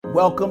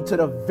Welcome to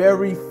the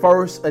very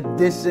first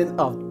edition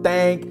of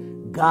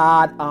Thank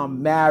God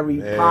I'm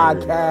Married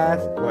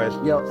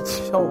podcast. Yo,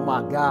 oh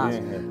my gosh.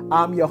 Yeah.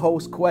 I'm your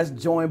host, Quest,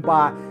 joined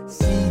by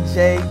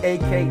CJ,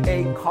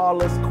 aka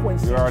Carlos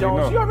Quincy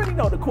Jones. You already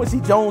know the Quincy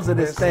Jones of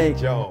this thing.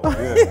 Jones.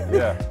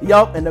 Yeah.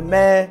 Yup, and the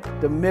man,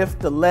 the myth,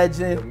 the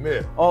legend. The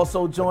myth.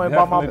 Also joined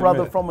by my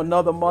brother from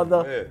another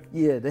mother.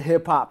 Yeah, the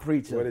hip hop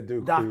preacher. What it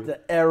do, Dr.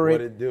 Eric.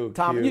 What it do,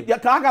 Tom. I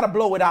gotta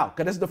blow it out,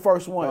 because this is the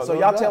first one. So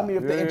y'all tell me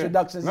if the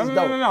introductions is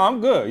dope. No,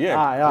 I'm good. Yeah.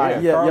 All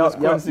right. Carlos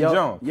Quincy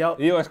Jones.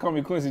 He always call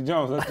me Quincy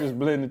Jones. Let's just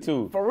blend the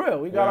two. For real,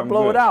 we gotta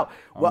blow it out.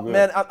 Well,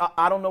 man,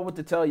 I don't know what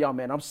to tell y'all,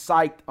 man. I'm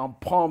psyched, I'm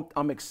pumped,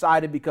 I'm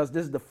excited because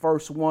this is the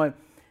first one.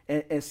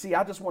 And see,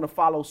 I just want to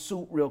follow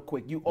suit real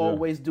quick. You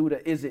always do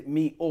the is it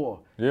me or.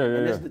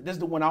 This is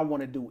the one I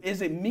want to do.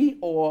 Is it me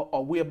or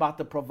are we about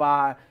to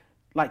provide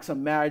like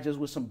some marriages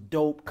with some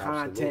dope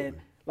content?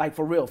 Like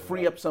for real,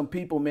 free up some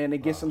people, man,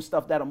 and get some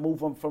stuff that'll move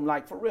them from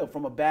like, for real,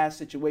 from a bad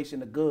situation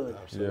to good.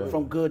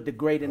 From good to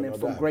great, and then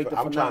from great to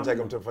phenomenal. I'm trying to take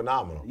them to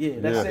phenomenal. Yeah,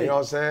 that's it. You know what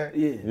I'm saying?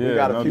 Yeah. We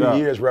got a few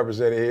years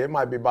represented here. It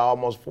might be about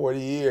almost 40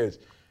 years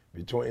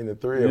between the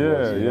three of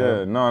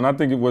us. No, and I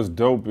think what's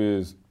dope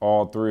is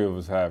all three of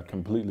us have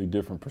completely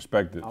different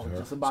perspectives.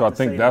 So I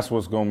think that's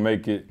what's gonna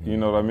make it, you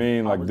know what I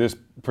mean? Like this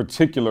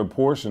particular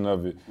portion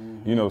of it,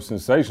 you know,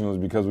 sensational, is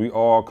because we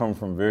all come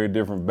from very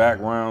different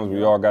backgrounds.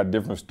 We all got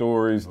different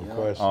stories.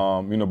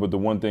 You know, but the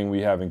one thing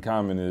we have in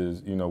common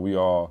is, you know, we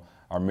all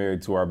are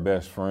married to our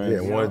best friends.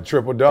 Yeah, one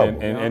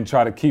triple-double. And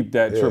try to keep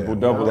that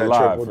triple-double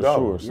alive for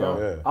sure.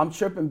 So I'm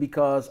tripping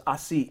because I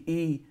see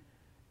E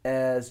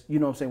as, you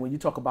know what I'm saying, when you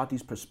talk about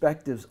these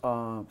perspectives,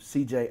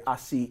 CJ, I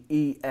see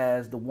E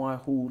as the one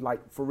who,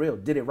 like, for real,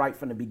 did it right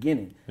from the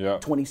beginning.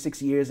 26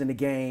 years in the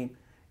game,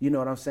 you know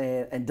what I'm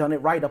saying, and done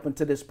it right up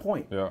until this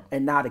point.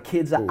 And now the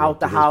kids are out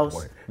the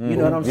house, you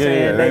know what I'm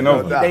saying?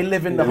 They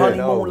live in the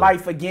honeymoon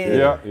life again.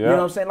 You know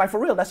what I'm saying? Like, for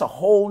real, that's a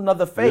whole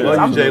nother phase.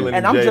 I'm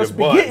just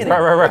beginning.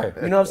 Right.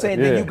 You know what I'm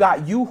saying? Then you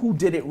got you who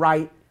did it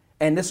right.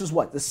 And this is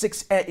what, the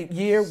sixth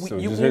year?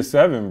 Just hit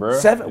 7, bro.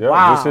 7,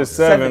 wow. Just hit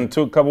 7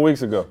 a couple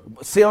weeks ago.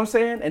 See what I'm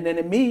saying? And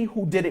then me,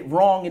 who did it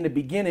wrong in the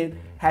beginning,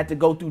 had to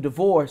go through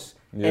divorce.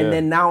 And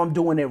then now I'm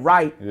doing it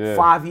right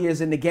 5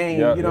 years in the game,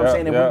 you know what I'm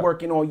saying? And we're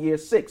working on year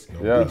 6.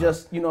 We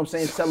just, you know what I'm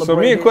saying, celebrating.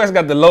 So me and Quest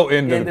got the low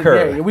end of the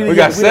curve. We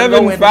got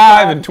 7,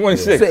 5, and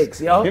 26.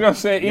 You know what I'm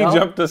saying? He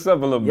jumped us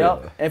up a little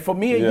bit. And for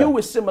me and you,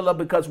 it's similar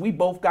because we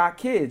both got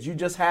kids. You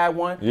just had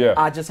one.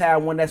 I just had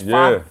one that's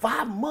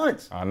 5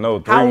 months. I know,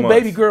 3 months. How old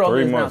baby girl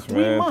 3 is months, now?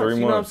 3 months. You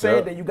know what I'm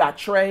saying? Then you got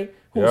Trey,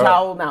 who's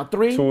how old now?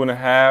 3?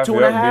 2.5.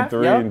 2.5. Be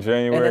 3 in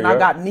January. And then I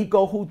got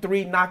Nico, who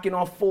 3, knocking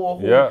on 4.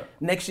 Who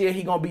next year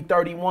he gonna be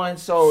 31.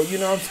 So you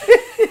know what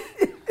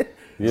I'm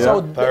saying?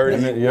 So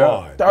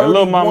 31. And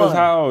little mama's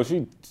how old?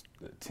 She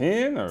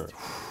 10 or?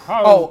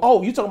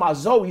 Oh, you talking about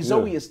Zoe?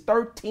 Zoe is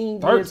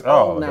 13 years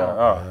old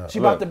now. She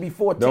about to be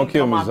 14. Don't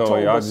kill me,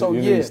 October,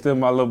 Zoe. You're still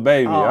my little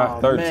baby.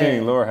 13.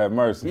 Man. Lord have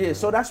mercy. Yeah.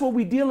 So that's what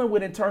we dealing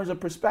with in terms of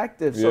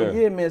perspective. So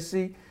man.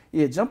 See.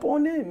 Yeah, jump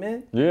on in,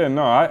 man. Yeah,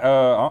 no,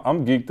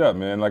 I'm geeked up,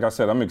 man. Like I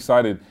said, I'm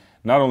excited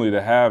not only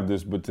to have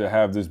this, but to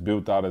have this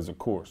built out as a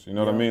course. You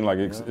know what I mean? Like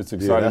it's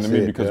exciting to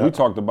me because we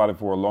talked about it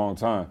for a long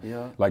time.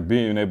 Like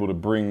being able to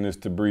bring this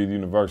to Breathe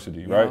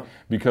University, right?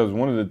 Because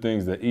one of the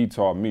things that E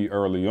taught me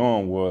early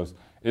on was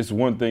it's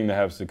one thing to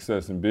have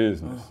success in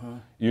business,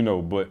 you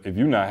know, but if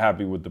you're not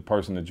happy with the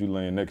person that you're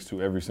laying next to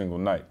every single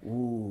night,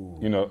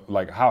 you know,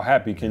 like how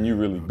happy can you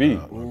really be?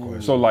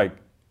 So like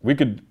we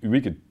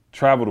could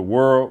travel the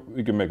world,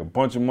 we could make a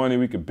bunch of money,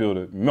 we could build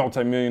a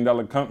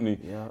multi-million-dollar company,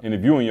 and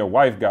if you and your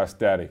wife got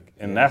static,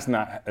 and it's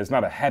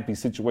not a happy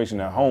situation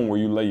at home where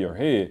you lay your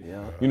head,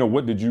 you know,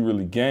 what did you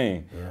really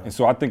gain? And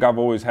so I think I've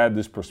always had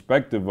this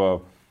perspective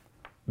of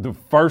the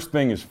first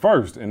thing is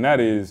first, and that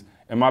is,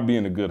 am I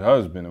being a good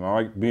husband? Am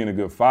I being a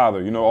good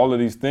father? You know, all of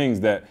these things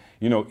that,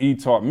 you know, E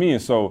taught me.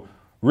 And so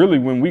really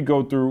when we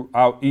go through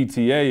our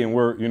ETA and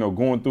we're, you know,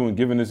 going through and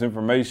giving this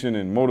information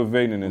and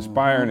motivating and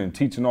inspiring and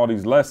teaching all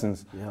these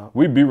lessons,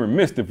 we'd be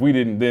remiss if we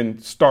didn't then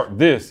start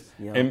this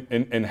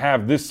and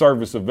have this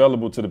service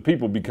available to the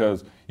people,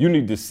 because you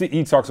need to see,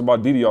 he talks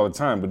about Didi all the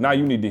time, but now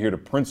you need to hear the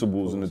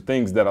principles and the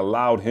things that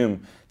allowed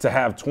him to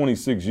have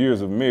 26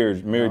 years of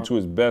marriage, married to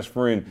his best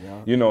friend,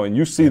 you know, and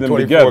you see them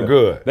together.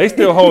 Good. They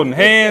still holding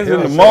hands in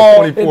the mall.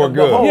 24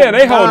 good. Yeah,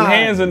 they holding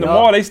hands in the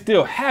mall. They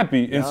still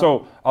happy. And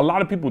so a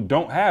lot of people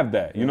don't have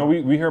that. You know,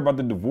 we hear about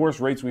the divorce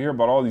rates, we hear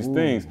about all these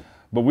things,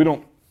 but we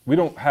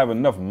don't have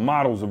enough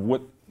models of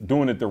what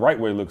doing it the right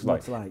way looks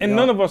like. And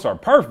none of us are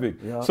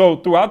perfect. So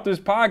throughout this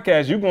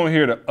podcast, you're going to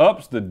hear the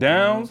ups, the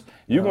downs.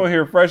 You're going to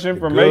hear fresh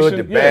information. The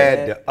good, the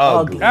bad, the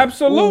ugly.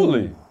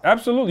 Absolutely.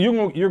 Absolutely.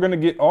 You're going to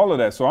get all of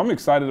that. So I'm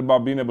excited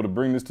about being able to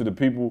bring this to the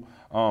people.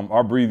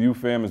 Our Breathe You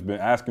fam has been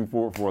asking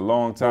for it for a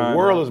long time. The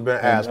world has been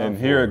asking and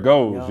here it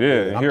goes.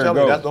 And I'm here telling it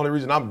goes. you, that's the only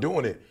reason I'm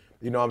doing it.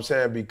 You know what I'm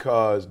saying?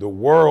 Because the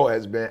world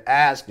has been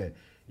asking,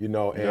 you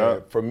know,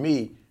 and for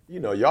me, you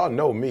know, y'all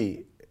know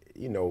me,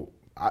 you know,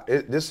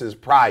 this is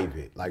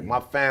private. Like my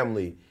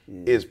family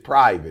is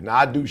private. Now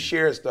I do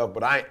share stuff,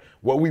 but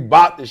what we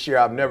about to share,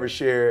 I've never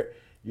shared.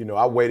 You know,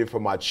 I waited for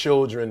my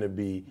children to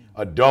be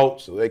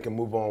adults so they can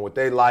move on with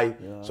their life,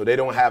 so they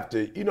don't have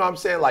to, you know what I'm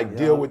saying, like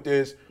deal with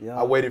this.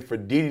 I waited for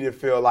Didi to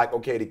feel like,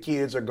 okay, the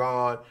kids are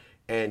gone,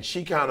 and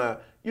she kind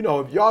of, you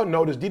know, if y'all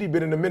notice, Didi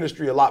been in the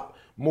ministry a lot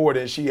more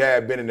than she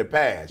had been in the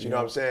past, you know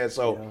what I'm saying?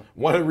 So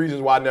one of the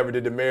reasons why I never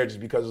did the marriage is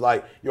because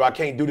like, yo, I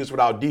can't do this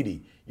without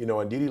Didi, you know,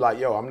 and Didi like,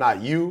 yo, I'm not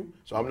you,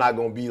 so I'm not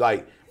gonna be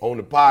like on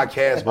the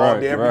podcast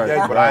all day every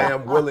day, but I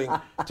am willing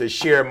to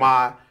share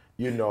my,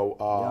 you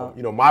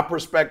know, my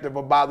perspective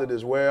about it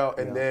as well.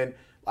 And then,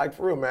 like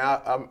for real, man,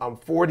 I'm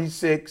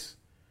 46,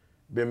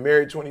 been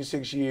married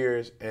 26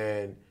 years,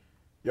 and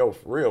yo,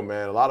 for real,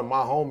 man, a lot of my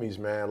homies,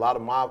 man, a lot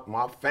of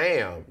my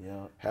fam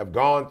have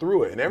gone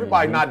through it, and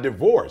everybody not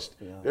divorced.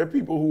 There are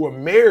people who are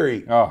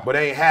married but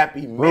ain't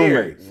happy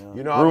married.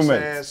 You know what I'm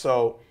saying?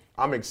 So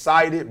I'm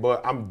excited,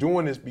 but I'm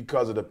doing this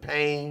because of the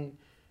pain,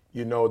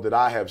 you know, that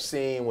I have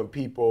seen when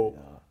people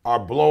are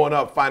blowing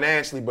up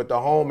financially, but the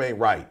home ain't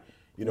right.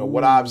 You know,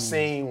 what I've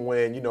seen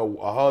when, you know,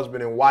 a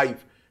husband and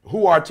wife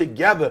who are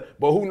together,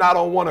 but who not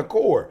on one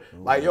accord.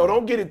 Like, yo,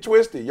 don't get it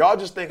twisted. Y'all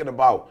just thinking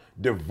about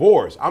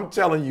divorce. I'm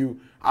telling you,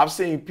 I've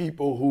seen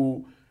people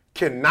who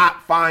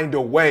cannot find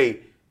a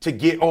way to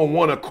get on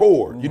one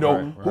accord, you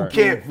know, who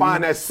can't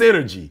find that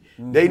synergy.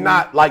 They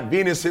not like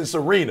Venus and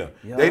Serena.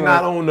 They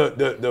not on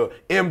the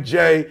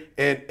MJ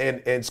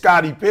and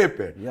Scottie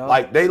Pippen.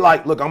 Like they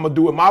like, look, I'm gonna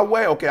do it my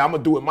way. Okay, I'm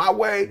gonna do it my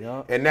way.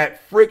 And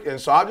that freaking,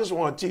 so I just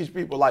wanna teach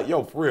people like,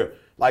 yo, for real,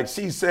 like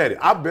she said it,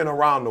 I've been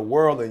around the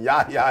world and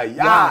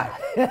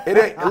It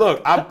ain't,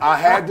 look, I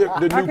had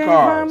the new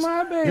cars.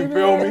 You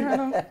feel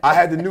me? I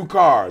had the new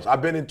cars.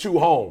 I've been in 2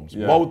 homes,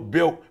 both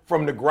built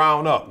from the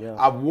ground up.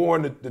 I've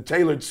worn the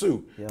tailored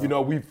suit. You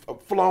know, we've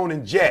flown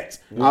in jets.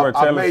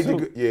 I made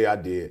suit? I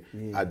did.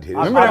 I did.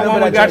 Remember that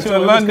one we got you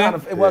in London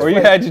where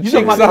you had your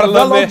cheeks out a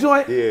little bit?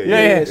 Joint?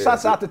 Yeah.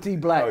 Shouts out to T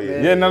Black,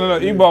 man. Yeah, no.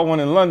 He bought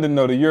one in London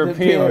though, the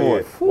European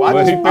boy.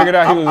 But he figured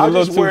out he was a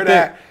little too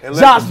thick.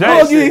 Josh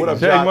Boogie. What up,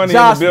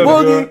 Josh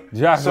Boogie.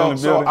 Josh in the building.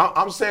 So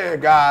I'm saying,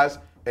 guys,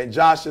 and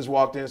Josh just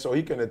walked in so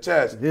he can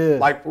attest.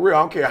 Like, for real, I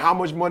don't care how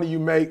much money you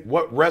make,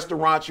 what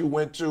restaurants you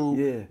went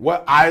to,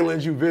 what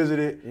islands you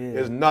visited.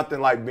 There's nothing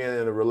like being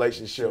in a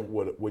relationship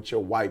with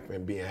your wife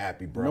and being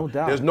happy, bro. No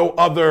doubt. There's no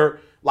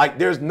other, like,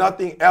 there's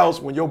nothing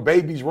else when your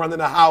baby's running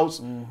the house,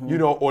 you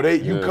know, or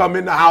you come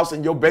in the house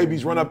and your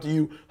baby's run up to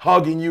you,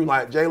 hugging you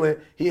like,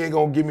 Jalen, he ain't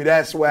gonna give me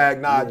that swag.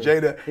 Nah,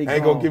 Jada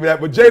ain't gonna give me that.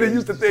 But Jada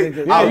used to think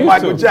I was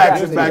Michael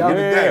Jackson back in the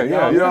day. You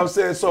know what I'm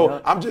saying?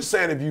 So I'm just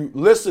saying, if you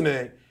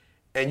listening,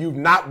 and you've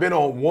not been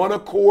on one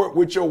accord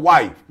with your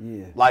wife,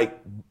 like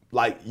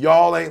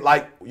y'all ain't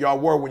like y'all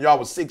were when y'all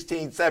was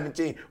 16,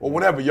 17, or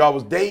whenever y'all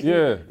was dating,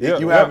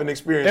 you haven't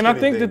experienced anything. And I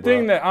think the bro.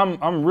 thing that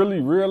I'm really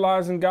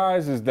realizing,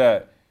 guys, is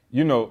that,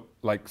 you know,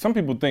 like some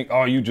people think,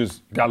 oh, you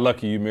just got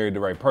lucky, you married the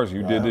right person,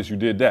 you did this, you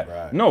did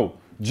that. No.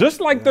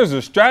 Just like there's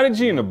a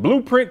strategy and a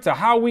blueprint to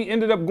how we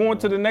ended up going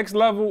to the next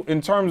level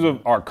in terms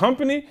of our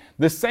company,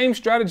 the same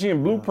strategy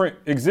and blueprint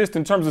exists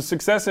in terms of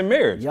success in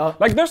marriage.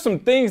 Like there's some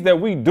things that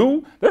we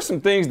do, there's some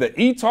things that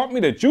E taught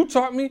me, that you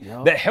taught me,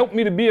 that helped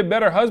me to be a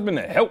better husband,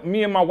 that helped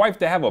me and my wife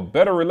to have a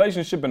better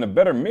relationship and a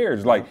better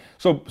marriage. Like,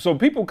 so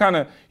people kind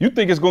of, you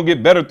think it's gonna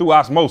get better through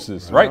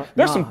osmosis, right?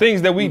 There's some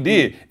things that we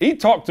did. E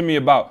talked to me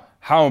about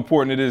how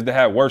important it is to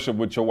have worship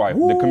with your wife,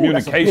 the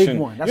communication. You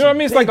know what I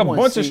mean? It's like a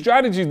bunch of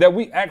strategies that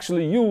we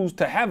actually use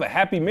to have a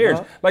happy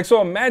marriage. Like,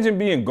 so imagine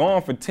being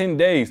gone for 10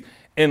 days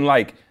and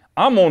like,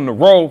 I'm on the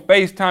road,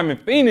 FaceTime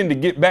and fiending to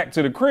get back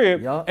to the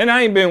crib, and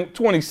I ain't been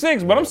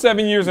 26, but I'm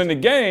 7 years in the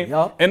game,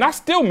 and I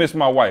still miss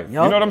my wife. You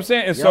know what I'm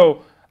saying? And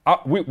so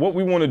what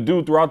we want to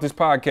do throughout this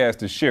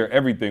podcast is share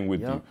everything with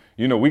you.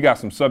 You know, we got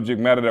some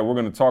subject matter that we're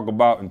going to talk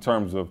about in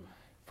terms of,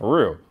 for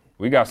real,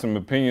 we got some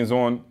opinions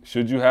on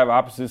should you have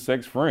opposite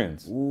sex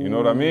friends? You know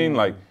what I mean?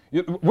 Like,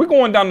 we're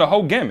going down the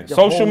whole gamut.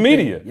 Social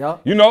media,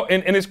 you know,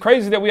 and it's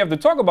crazy that we have to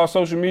talk about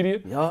social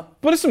media,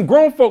 but it's some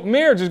grown folk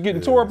marriages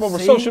getting tore up over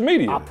social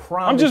media. I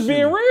promise I'm just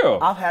being real.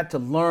 I've had to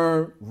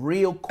learn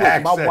real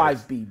quick. My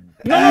wife be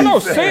No,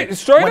 say it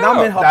straight when up.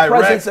 I'm in her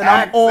presence and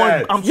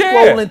I'm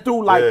scrolling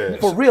through, like,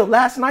 for real.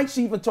 Last night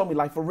she even told me,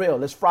 like, for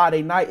real, it's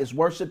Friday night, it's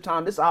worship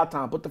time, it's our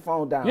time, put the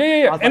phone down.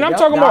 And I'm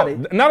talking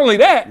about, not only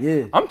that,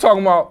 I'm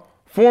talking about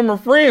former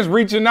friends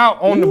reaching out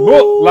on the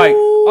book, like,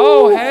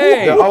 oh,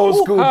 hey, the old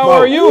school how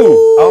are you?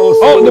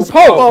 The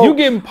Pope, you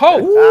getting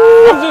Pope.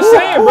 I'm just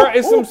saying, bro,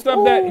 it's some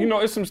stuff that, you know,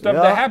 it's some stuff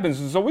that happens.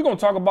 So we're going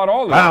to talk about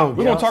all of that.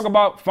 We're going to talk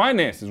about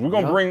finances. We're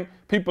going to bring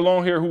people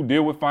on here who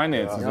deal with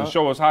finances and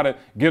show us how to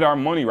get our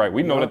money right.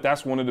 We know that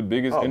that's one of the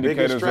biggest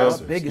indicators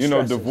of, you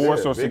know,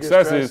 divorce or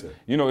success is,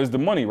 you know, is the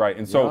money right.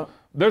 And so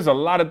there's a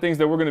lot of things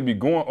that we're going to be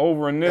going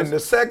over in this. And the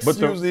sex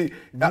usually,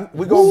 we're going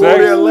to go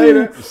there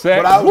later,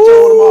 but I was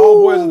telling my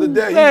homeboys of the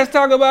day. Let's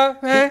talk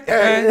about,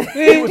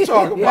 he was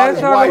talking about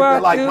his wife,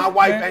 and like, my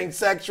wife ain't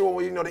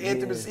sexual, you know, the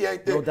intimacy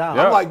ain't there.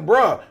 I'm like,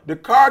 bruh, the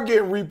car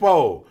getting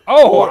repoed.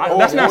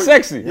 That's not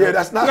sexy. Yeah,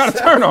 that's not sexy.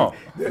 Turn on.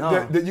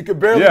 You can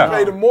barely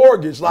pay the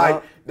mortgage.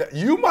 Like,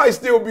 You might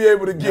still be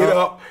able to get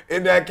up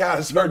in that kind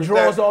of circumstance.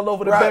 Drawers all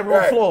over the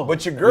bedroom floor.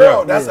 But your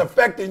girl, that's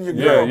affecting your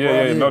girl.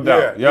 Yeah, no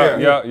doubt.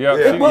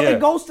 Well, it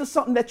goes to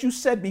something that you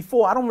said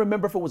before. I don't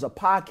remember if it was a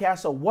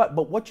podcast or what,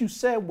 but what you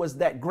said was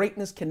that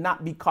greatness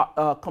cannot be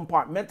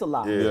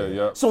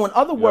compartmentalized. So in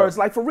other words,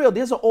 like for real,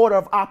 there's an order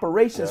of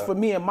operations for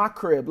me and my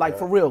crib. Like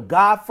for real,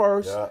 God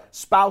first,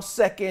 spouse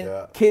second,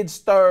 kids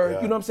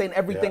third, you know what I'm saying?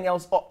 Everything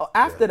else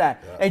after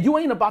that. And you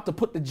ain't about to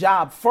put the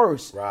job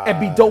first and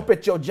be dope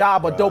at your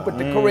job or dope at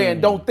the career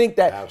and don't think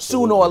that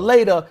sooner or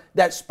later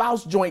that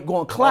spouse joint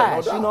going to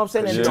clash. You know what I'm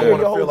saying? And you tear don't your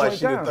want to whole feel like joint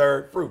she down. the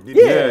third fruit.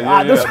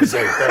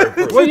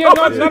 Well,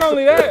 not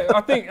only that,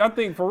 I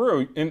think for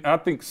real, and I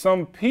think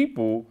some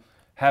people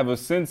have a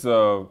sense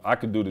of I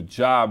could do the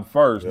job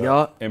first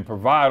and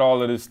provide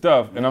all of this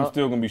stuff, and I'm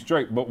still gonna be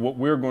straight. But what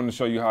we're going to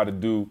show you how to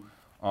do,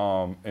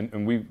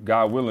 and we,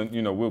 God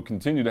willing, we'll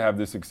continue to have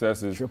this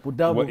success is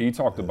triple-double. What he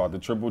talked about, the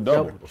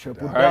triple-double.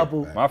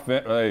 Triple-double.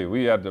 Hey,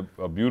 we at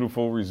a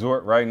beautiful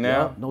resort right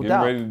now. No Getting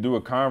doubt. ready to do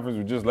a conference.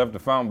 We just left the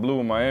Fountain Blue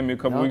in Miami a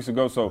couple weeks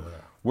ago, so.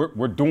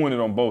 We're doing it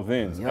on both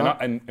ends,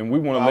 and we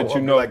want to let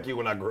you know. Like you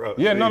when I grew up.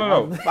 Yeah,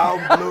 no.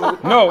 Fountain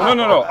Blue. No.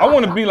 I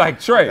want to be like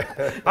Trey.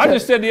 I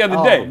just said the other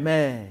day. Oh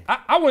man.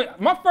 I went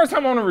my first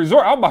time on a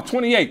resort. I was about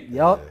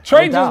 28.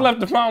 Trey just left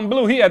the Fountain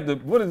Blue. He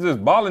had what is this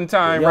balling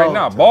time right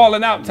now?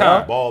 Balling out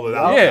time. Balling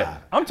out. Yeah,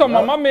 I'm talking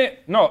about my man.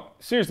 No,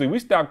 seriously, we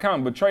stopped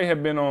counting. But Trey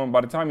had been on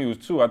by the time he was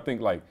 2. I think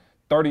like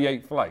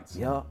 38 flights.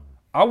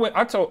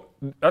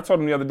 I told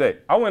him the other day,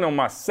 I went on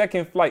my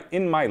second flight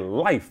in my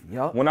life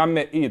when I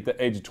met E at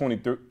the age of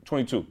 22.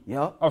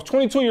 I was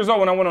 22 years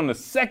old when I went on the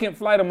second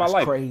flight of my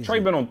life. Crazy. Trey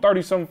been on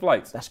 30-some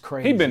flights. That's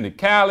crazy. He been to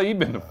Cali, he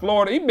been to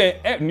Florida, he been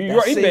at New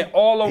York, he been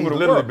all over the world. He's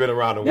literally been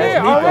around the world.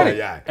 Yeah,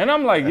 already. And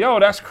I'm like, yo,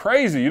 that's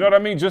crazy. You know what I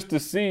mean? Just to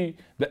see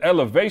the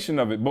elevation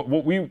of it. But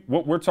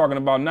what we're talking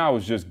about now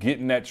is just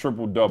getting that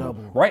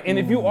triple-double, right? And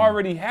if you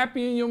already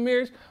happy in your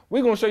marriage,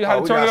 we're going to show you how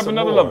to turn it up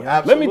another level.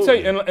 Let me tell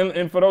you,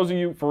 and for those of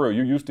you, for real,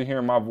 you're used to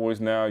hearing my voice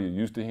now, you're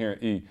used to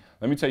hearing E.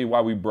 Let me tell you why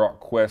we brought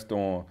Quest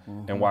on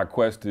and why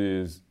Quest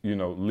is,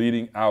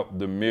 leading out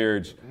the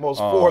marriage. Most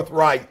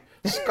forthright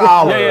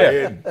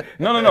scholar.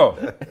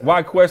 No.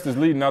 Why Quest is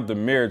leading out the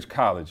marriage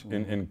college.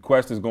 And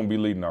Quest is going to be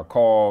leading our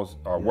calls,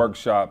 our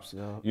workshops.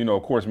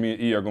 Of course, me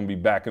and E are going to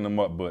be backing them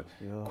up. But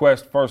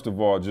Quest, first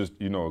of all, just,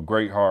 a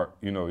great heart,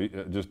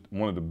 just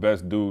one of the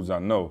best dudes I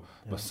know.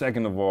 But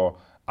second of all,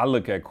 I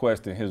look at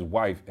Quest and his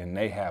wife, and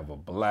they have a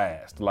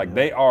blast. Like,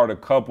 they are the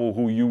couple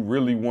who you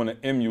really want to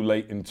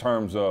emulate in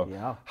terms of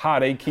how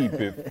they keep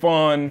it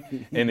fun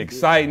and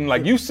exciting.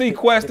 Like, you see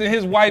Quest and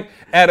his wife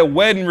at a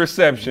wedding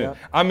reception.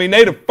 I mean,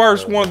 they the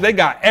first ones. They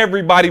got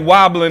everybody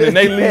wobbling, and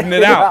they leading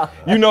it out.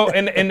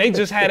 And they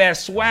just had that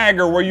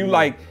swagger where you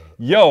like,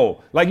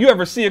 yo, like you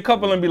ever see a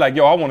couple and be like,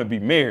 yo, I want to be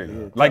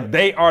married. Like,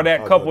 they are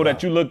that couple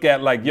that you look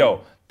at like,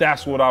 yo,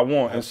 that's what I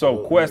want. And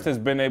so Quest has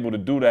been able to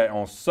do that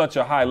on such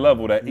a high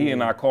level that E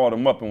and I called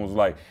him up and was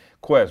like,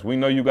 Quest, we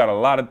know you got a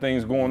lot of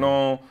things going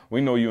on. We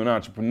know you're an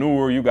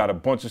entrepreneur. You got a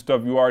bunch of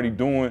stuff you already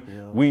doing.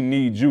 We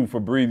need you for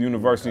Breathe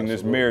University in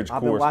this marriage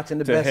course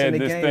to head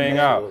this thing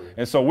out.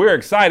 And so we're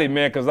excited,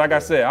 man, because like I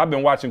said, I've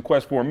been watching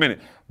Quest for a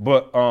minute.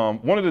 But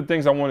one of the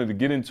things I wanted to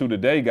get into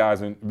today,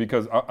 guys, and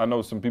because I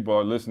know some people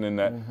are listening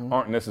that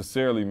aren't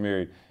necessarily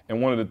married, and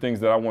one of the things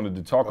that I wanted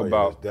to talk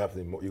about,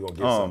 definitely you're gonna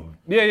get something.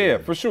 Yeah,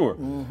 for sure.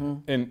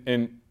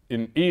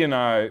 And E and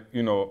I,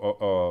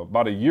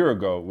 about a year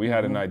ago, we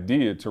had an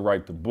idea to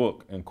write the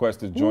book, and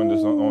Quest has joined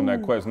us on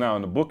that quest now,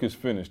 and the book is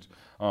finished.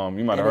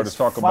 You might have heard us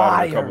talk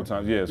about it a couple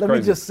times. Yeah, it's crazy. Let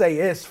me just say,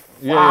 it's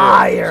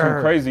fire. Yeah,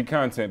 some crazy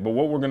content. But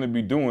what we're going to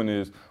be doing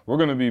is we're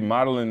going to be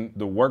modeling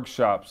the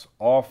workshops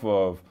off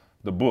of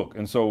the book.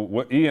 And so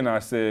what E and I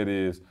said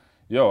is,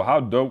 yo, how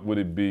dope would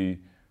it be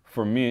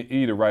for me and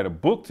E to write a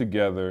book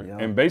together?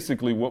 And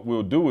basically what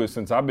we'll do is,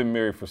 since I've been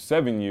married for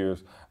 7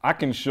 years, I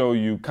can show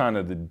you kind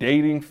of the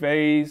dating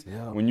phase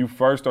when you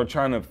first are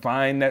trying to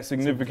find that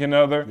significant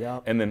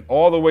other, and then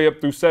all the way up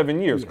through 7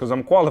 years, because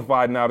I'm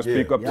qualified now to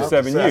speak up to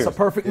 7 years. That's a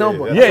perfect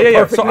number.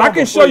 Yeah. So I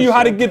can show you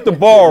how to get the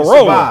ball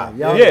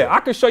rolling.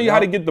 I can show you how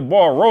to get the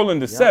ball rolling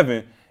to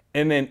 7.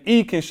 And then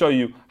E can show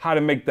you how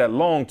to make that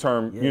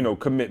long-term,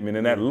 commitment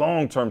and that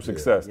long-term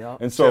success.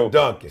 And so,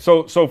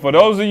 for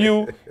those of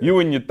you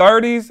in your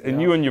 30s and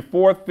you in your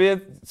 4th,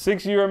 5th,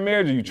 6th year of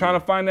marriage, are you trying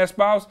to find that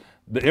spouse?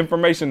 The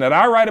information that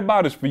I write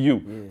about is for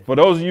you. For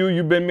those of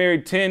you've been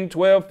married 10,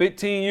 12,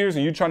 15 years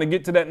and you're trying to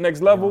get to that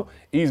next level,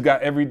 E's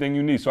got everything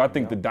you need. So I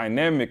think the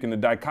dynamic and the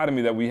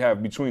dichotomy that we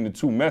have between the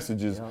two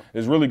messages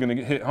is really going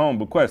to hit home.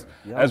 But Quest,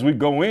 as we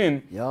go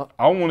in,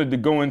 I went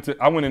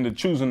into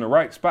choosing the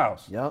right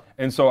spouse.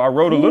 And so I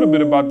wrote a little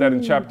bit about that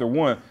in chapter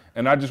 1.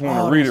 And I just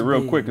want to read it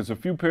real quick. It's a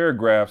few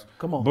paragraphs.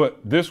 Come on. But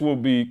this will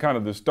be kind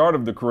of the start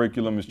of the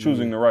curriculum is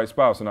choosing the right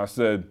spouse. And I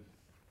said,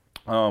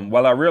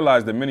 while I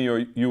realize that many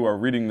of you are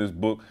reading this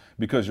book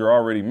because you're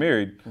already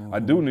married, I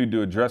do need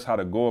to address how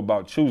to go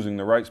about choosing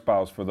the right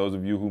spouse for those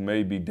of you who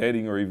may be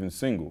dating or even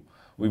single.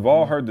 We've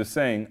all heard the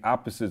saying,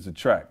 opposites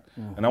attract,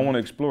 and I want to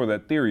explore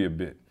that theory a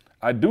bit.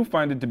 I do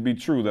find it to be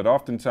true that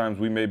oftentimes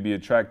we may be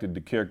attracted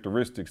to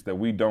characteristics that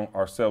we don't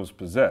ourselves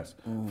possess.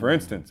 For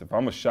instance, if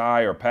I'm a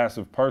shy or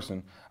passive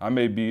person, I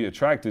may be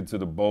attracted to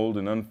the bold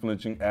and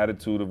unflinching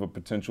attitude of a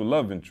potential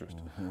love interest.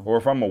 Or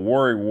if I'm a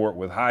worrywart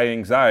with high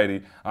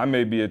anxiety, I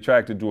may be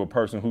attracted to a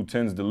person who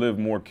tends to live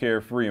more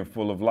carefree and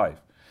full of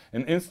life.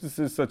 In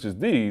instances such as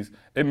these,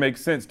 it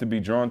makes sense to be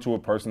drawn to a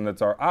person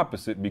that's our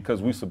opposite because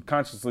we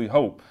subconsciously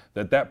hope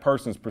that that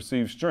person's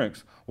perceived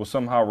strengths will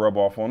somehow rub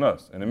off on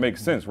us. And it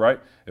makes sense, right?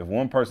 If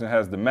one person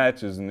has the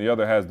matches and the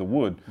other has the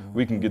wood,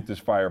 we can get this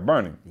fire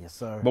burning. Yes,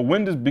 sir. But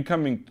when does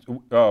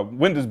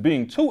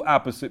being too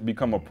opposite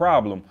become a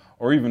problem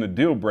or even a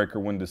deal breaker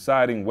when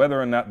deciding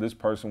whether or not this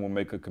person will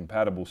make a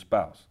compatible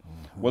spouse?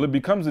 Well, it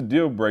becomes a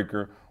deal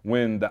breaker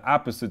when the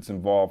opposites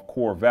involve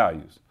core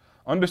values.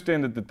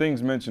 Understand that the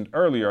things mentioned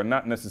earlier are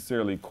not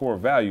necessarily core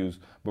values,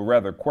 but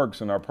rather quirks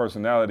in our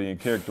personality and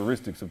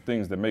characteristics of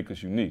things that make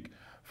us unique.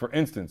 For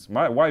instance,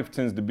 my wife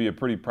tends to be a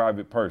pretty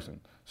private person,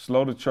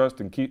 slow to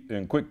trust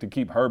and quick to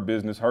keep her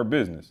business.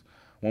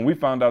 When we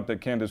found out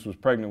that Candace was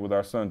pregnant with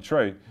our son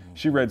Trey,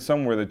 she read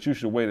somewhere that you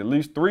should wait at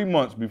least 3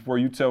 months before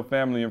you tell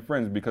family and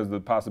friends because of the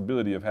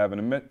possibility of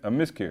having a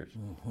miscarriage.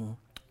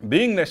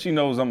 Being that she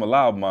knows I'm a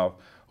loudmouth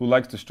who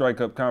likes to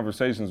strike up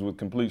conversations with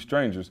complete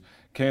strangers,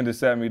 Candace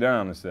sat me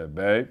down and said,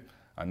 "Babe,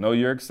 I know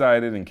you're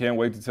excited and can't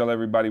wait to tell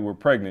everybody we're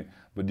pregnant,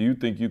 but do you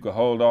think you could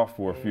hold off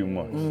for a few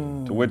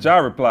months?" To which I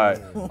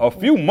replied, "A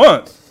few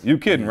months? You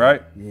kidding,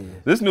 right?"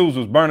 This news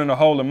was burning a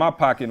hole in my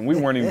pocket and we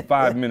weren't even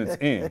 5 minutes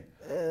in.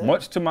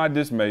 Much to my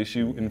dismay,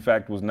 she in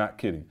fact was not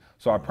kidding.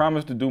 So I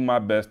promised to do my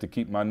best to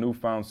keep my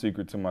newfound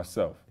secret to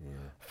myself.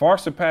 Far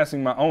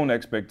surpassing my own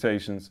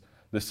expectations,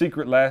 the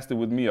secret lasted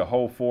with me a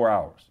whole 4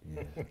 hours.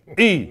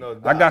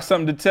 I got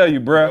something to tell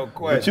you, bruh,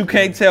 but you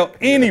can't tell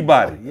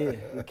anybody.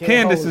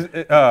 Candace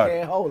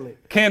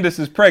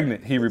is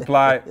pregnant, he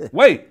replied.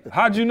 "Wait,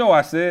 how'd you know?"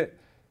 I said.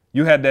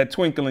 "You had that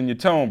twinkle in your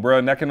tone, bruh,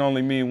 and that can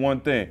only mean one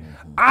thing."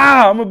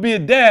 I'm gonna be a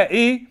dad,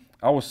 E.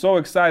 I was so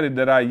excited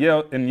that I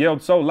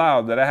yelled so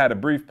loud that I had a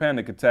brief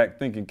panic attack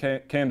thinking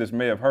Candace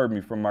may have heard me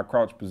from my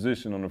crouched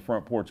position on the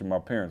front porch of my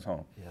parents'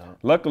 home.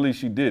 Luckily,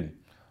 she didn't.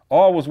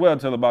 All was well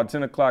till about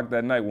 10 o'clock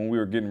that night when we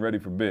were getting ready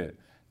for bed.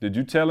 "Did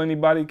you tell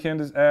anybody?"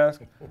 Candace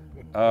asked.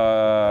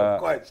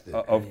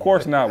 Of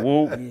course not,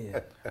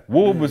 Woob.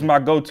 Woob is my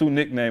go-to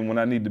nickname when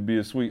I need to be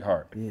a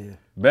sweetheart.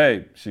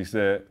 "Babe," she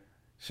said,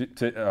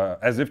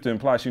 as if to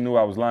imply she knew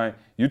I was lying,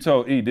 "You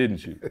told E,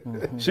 didn't you?"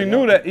 She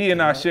knew that E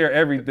and I share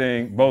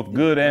everything, both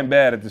good and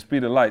bad, at the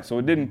speed of light, so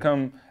it didn't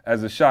come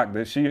as a shock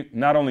that she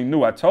not only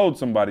knew I told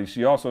somebody,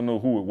 she also knew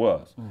who it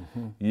was.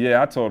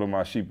 "Yeah, I told him,"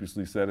 I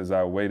sheepishly said as I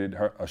awaited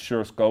a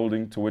sure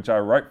scolding, to which I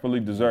rightfully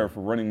deserved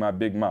for running my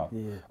big mouth.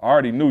 "I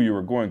already knew you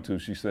were going to,"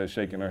 she said,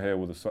 shaking her head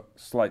with a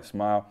slight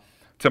smile.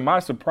 To my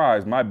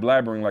surprise, my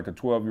blabbering like a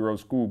 12-year-old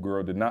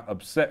schoolgirl did not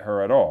upset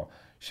her at all.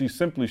 She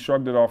simply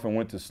shrugged it off and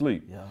went to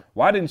sleep.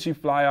 Why didn't she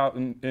fly out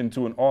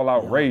into an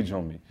all-out rage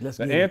on me?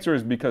 The answer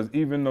is because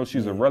even though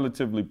she's a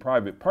relatively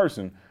private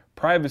person,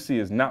 privacy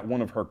is not one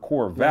of her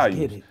core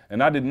values.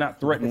 And I did not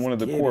threaten one of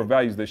the core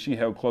values that she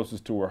held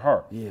closest to her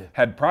heart.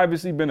 Had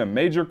privacy been a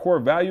major core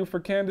value for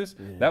Candace,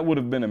 that would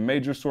have been a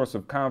major source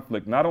of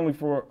conflict, not only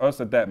for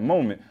us at that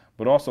moment,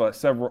 but also at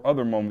several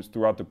other moments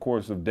throughout the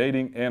course of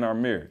dating and our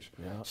marriage.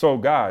 So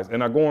guys,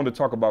 and I go on to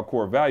talk about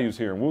core values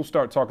here, and we'll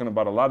start talking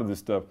about a lot of this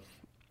stuff.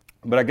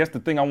 But I guess the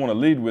thing I want to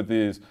lead with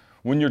is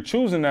when you're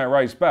choosing that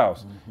right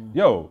spouse,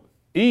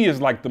 E is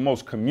like the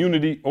most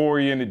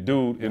community-oriented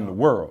dude in the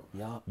world.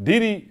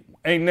 Diddy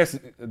ain't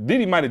necessarily,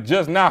 Diddy might have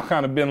just now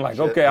kind of been like,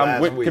 okay,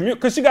 I'm with community,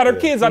 because she got her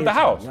kids out the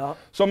house.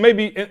 So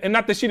maybe, and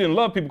not that she didn't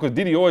love people, because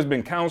Diddy always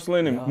been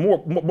counseling and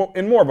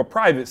more of a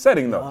private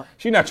setting though.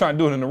 She's not trying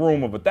to do it in the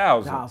room of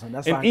 1,000.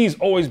 And E's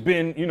always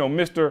been,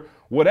 Mr.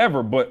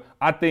 Whatever, but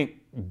I think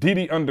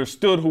Diddy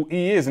understood who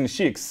he is and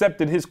she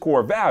accepted his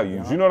core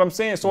values. You know what I'm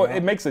saying? So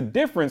it makes a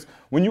difference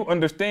when you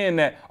understand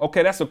that,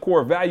 okay, that's a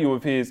core value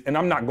of his and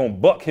I'm not going to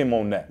buck him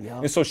on that.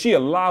 And so she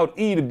allowed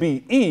E to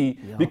be E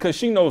because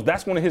she knows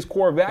that's one of his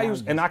core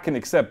values and I can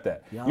accept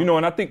that.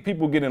 And I think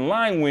people get in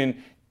line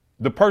when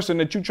the person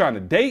that you're trying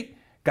to date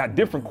got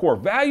different core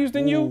values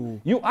than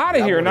you out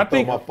of here. And I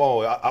think my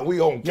phone. We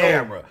on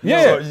camera.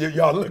 So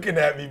y'all looking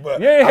at me,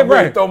 but I'm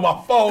ready to throw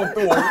my phone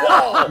through a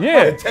wall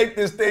and take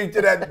this thing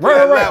to that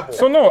level.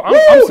 So no,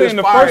 I'm saying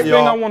the first thing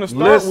I want to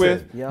start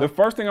with. The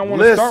first thing I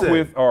want to start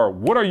with are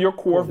what are your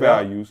core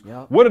values?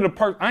 What are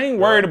the I ain't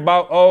worried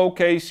about,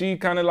 okay, she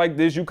kind of like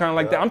this, you kind of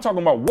like that. I'm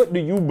talking about what do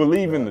you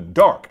believe in the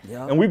dark?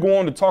 And we go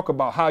on to talk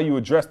about how you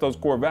address those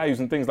core values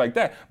and things like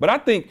that. But I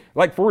think,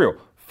 like for real,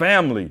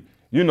 family,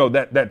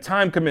 that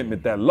time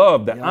commitment, that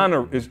love, that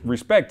honor, is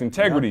respect,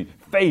 integrity,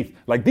 faith.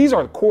 Like these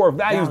are core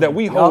values that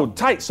we hold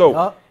tight.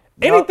 So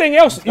Anything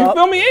else, you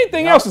feel me?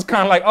 Anything else is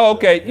kind of like, oh,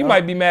 okay, you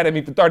might be mad at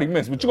me for 30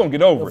 minutes, but you're going to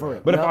get over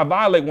it. But if I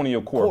violate one of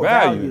your core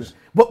values,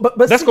 but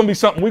that's going to be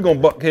something we're going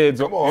to buck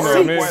heads on. You know what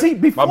I mean? See,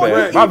 before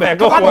my bad,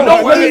 go for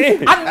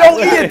it. I know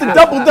he hit the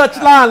double Dutch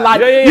line, like,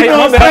 you know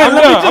what I'm saying?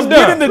 Let me just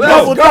get in the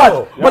double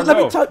Dutch. But let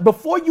me tell you,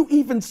 before you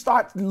even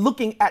start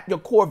looking at your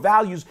core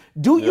values,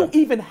 do you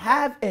even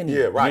have any?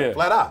 Yeah, right,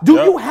 flat out. Do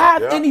you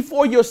have any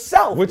for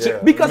yourself?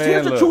 Because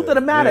here's the truth of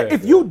the matter.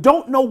 If you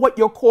don't know what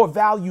your core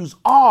values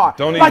are,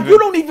 like you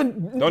don't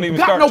even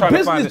got no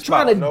business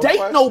trying to date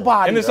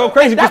nobody. And it's so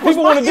crazy because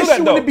people want to do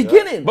that though. In the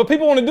beginning. But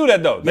people want to do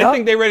that though. They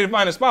think they're ready to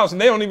find a spouse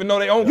and they don't even know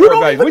their own you core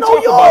don't values. even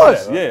know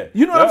yours. Yeah.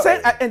 You know what I'm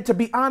saying? And to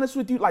be honest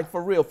with you, like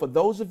for real, for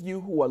those of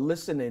you who are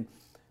listening,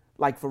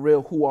 like for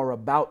real, who are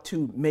about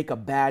to make a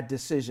bad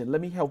decision,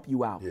 let me help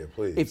you out. Yeah,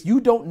 please. If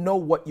you don't know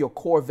what your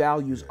core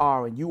values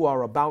are and you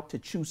are about to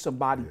choose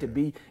somebody to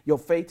be your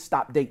faith,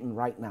 stop dating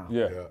right now.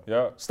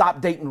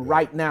 Stop dating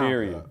right now.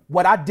 Period.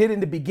 What I did in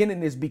the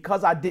beginning is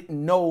because I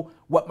didn't know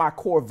what my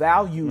core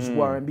values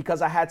were and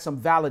because I had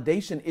some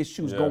validation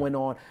issues going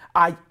on,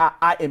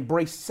 I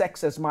embraced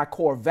sex as my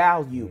core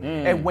value.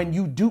 And when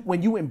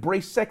you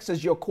embrace sex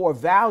as your core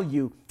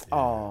value,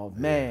 oh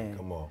man,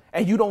 come on.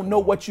 And you don't know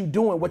what you're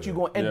doing, what you're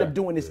going to end up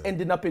doing is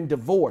ending up in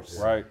divorce.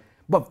 Right.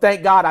 But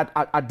thank God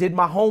I did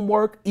my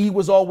homework. E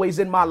was always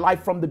in my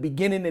life from the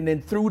beginning and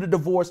then through the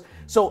divorce.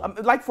 So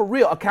like for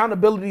real,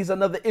 accountability is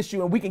another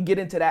issue and we can get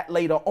into that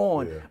later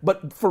on.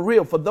 But for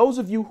real, for those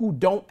of you who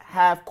don't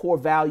have core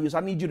values, I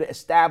need you to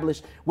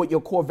establish what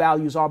your core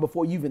values are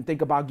before you even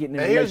think about getting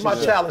in a relationship. Here's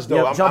my challenge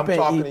though. I'm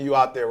talking to you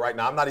out there right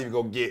now. I'm not even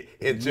going to get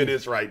into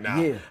this right now.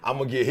 I'm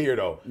going to get here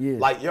though.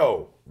 Like,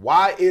 yo,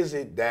 why is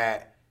it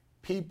that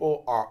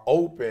people are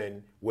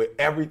open with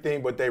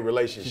everything but their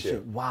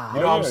relationship? Wow.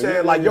 You know what I'm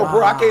saying? Like, yo,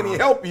 bro, I can't even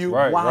help you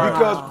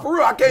because for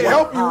real, I can't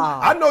help you.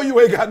 I know you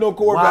ain't got no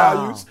core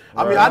values.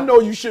 I mean, I know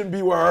you shouldn't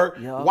be with her.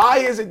 Why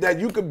is it that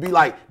you could be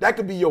like, that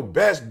could be your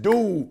best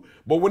dude,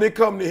 but when it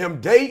comes to him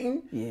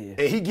dating and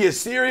he gets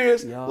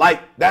serious,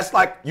 like, that's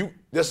like you.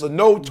 There's a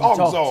no talk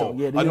zone,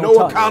 a no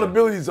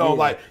accountability zone.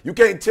 Like, you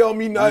can't tell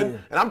me nothing.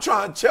 And I'm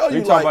trying to tell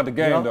you, like. We talk about the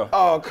game, though.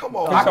 Oh, come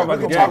on. We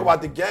can talk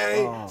about the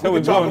game. We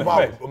can talk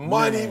about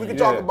money. We can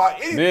talk about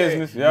anything.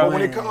 Business, but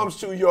when it comes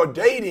to your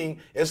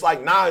dating, it's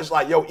like, now it's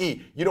like, yo,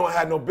 E, you don't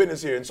have no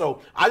business here. And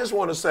so I just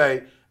want to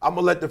say, I'm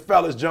going to let the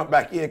fellas jump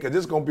back in because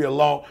this is going to be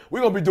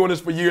we're going to be doing this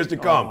for years to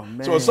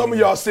come. So if some of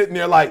y'all sitting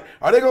there like,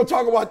 are they going to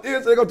talk about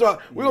this? We're going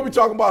to be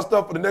talking about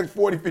stuff for the next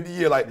 40, 50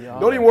 years. Like,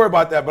 don't even worry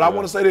about that. But I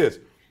want to say this.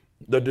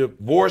 The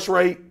divorce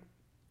rate,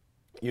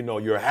 you know,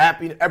 you're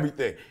happy,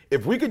 everything.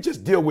 If we could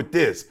just deal with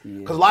this,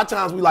 because a lot of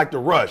times we like to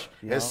rush.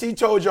 And C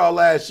told y'all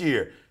last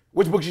year,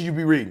 which book should you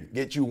be reading?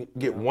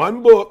 Get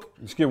one book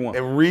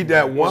and read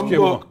that one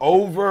book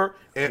over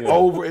and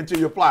over until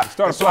you apply.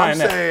 Start applying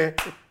that.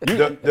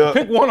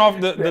 Pick one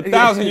off the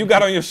 1,000 you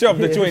got on your shelf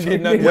that you ain't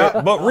did nothing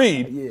with, but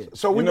read.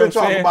 So we've been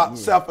talking about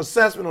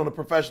self-assessment on the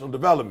professional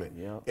development.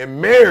 In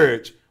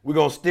marriage, we're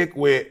going to stick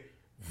with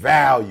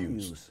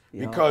values.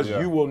 Because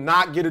you will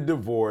not get a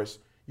divorce,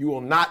 you will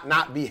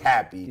not be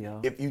happy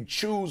if you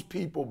choose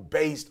people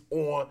based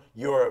on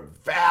your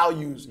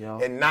values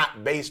and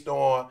not based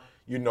on,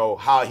 you know,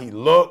 how he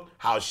looked,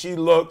 how she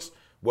looks,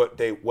 look,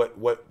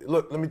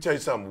 let me tell you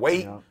something,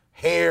 weight,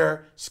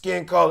 hair,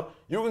 skin color,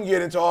 you can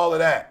get into all of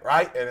that,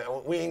 right? And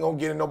we ain't gonna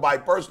get in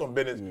nobody's personal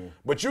business,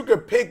 but you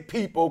could pick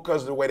people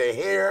because of the way they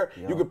hair,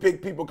 you could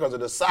pick people because of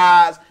the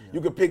size,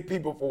 you could pick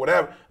people for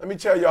whatever. Let me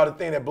tell y'all the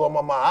thing that blew my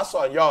mind. I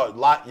saw y'all a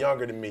lot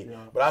younger than me,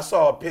 but I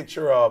saw a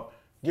picture of,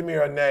 give me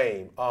her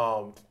name,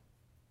 come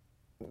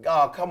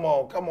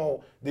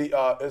on,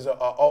 is a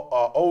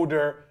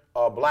older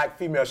black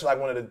female. She's like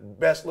one of the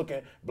best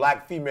looking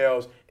black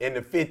females in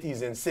the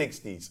 50s and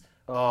 60s.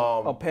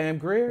 Pam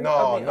Grier?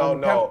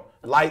 No.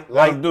 Light.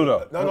 No.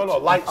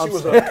 Light. She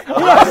was a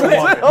lighter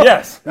woman.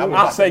 Yes.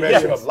 I'll say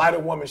yes. A lighter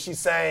woman. She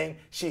sang.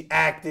 She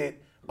acted.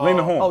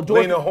 Lena Horne.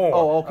 Lena Horne.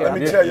 Oh, okay. Let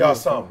me tell y'all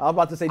something. I was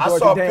about to say I Dorothy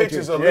saw Dandridge.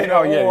 pictures of Lena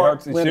Horne.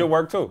 She'll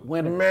work too.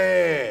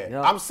 Man,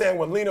 I'm saying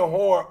with Lena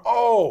Horne,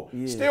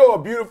 still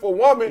a beautiful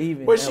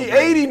woman, but she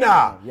 80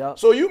 now.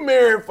 So you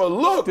marrying for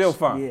looks. Still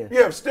fine.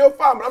 Yeah, still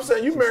fine, but I'm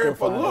saying you marrying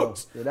for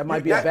looks. That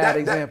might be a bad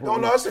example.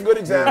 No, it's a good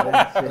example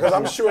because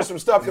I'm sure some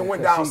stuff that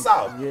went down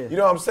south. You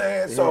know what I'm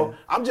saying? So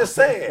I'm just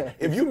saying,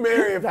 if you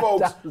marrying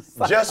folks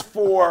just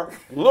for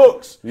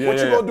looks, what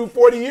you gonna do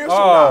 40 years from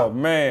now?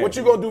 Man. What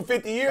you gonna do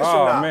 50 years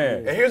from now?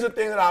 Man. And here's the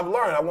thing that I've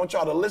learned. I want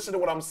y'all to listen to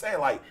what I'm saying.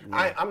 Like,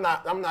 I'm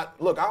not,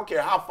 look, I don't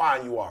care how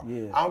fine you are.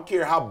 I don't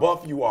care how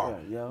buff you are.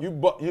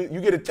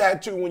 You get a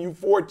tattoo when you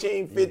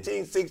 14,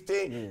 15,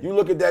 16. You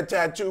look at that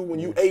tattoo when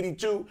you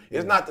 82.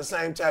 It's not the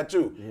same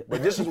tattoo.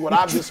 But this is what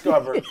I've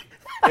discovered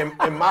in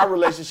my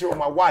relationship with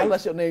my wife.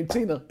 Unless your name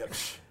Tina.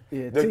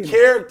 The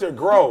character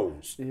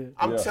grows.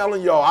 I'm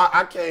telling y'all,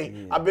 I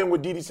can't, I've been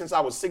with Didi since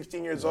I was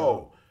 16 years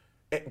old.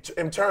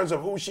 in terms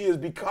of who she is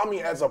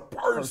becoming as a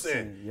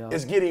person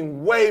is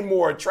getting way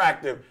more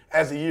attractive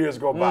as the years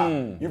go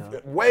by.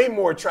 Way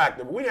more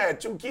attractive. We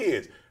had 2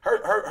 kids.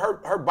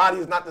 Her body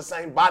is not the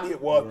same body it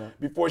was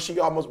before she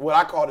almost, what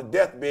I call the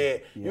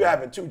deathbed. You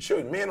having 2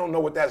 children. Men don't know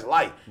what that's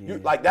like.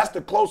 Like that's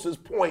the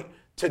closest point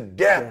to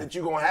death that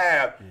you're gonna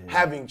have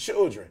having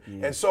children.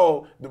 And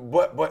so,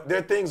 but there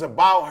are things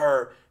about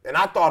her, and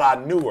I thought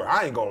I knew her.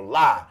 I ain't gonna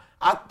lie.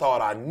 I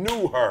thought I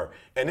knew her,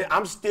 and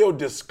I'm still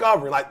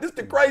discovering. Like, this is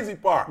the crazy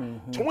part.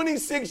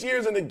 26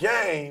 years in the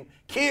game,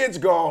 kids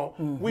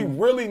gone. We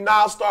really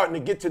now starting to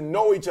get to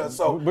know each other.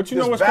 So, but you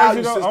know what's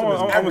crazy though?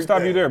 I'm gonna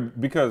stop you there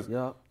because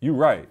you're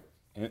right,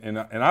 and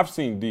I've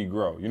seen D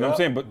grow. You know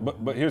what I'm saying?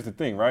 But here's the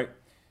thing, right?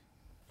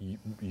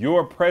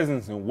 Your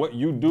presence and what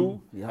you do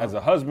as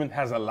a husband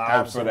has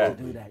allowed for that.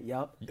 Do that.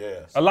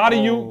 Yes. A lot of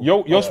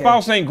your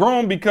spouse ain't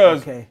grown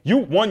because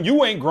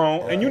you ain't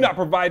grown and you're not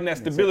providing that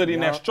stability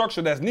and that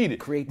structure that's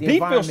needed. He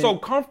feels so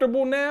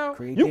comfortable now.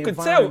 You could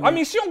tell. I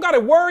mean, she don't got to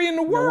worry in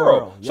the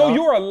world. So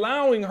you're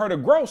allowing her to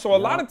grow. So a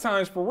lot of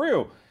times, for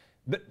real,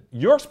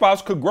 your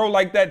spouse could grow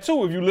like that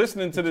too if you're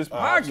listening to this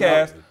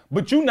podcast.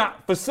 But you're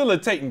not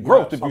facilitating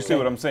growth, if you see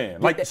what I'm saying.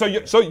 Like, so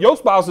your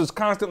spouse is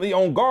constantly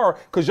on guard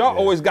because y'all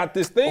always got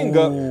this thing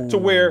up to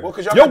where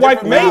your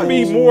wife may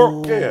be more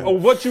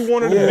of what you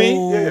want her to be,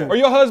 or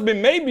your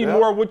husband may be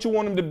more of what you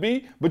want him to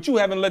be, but you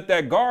haven't let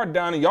that guard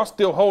down, and y'all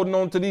still holding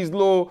on to these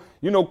little,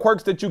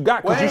 quirks that you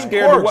got because you're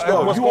scared of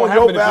what's going to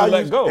happen if you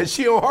let go. And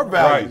she on her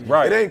values.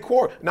 Right. It ain't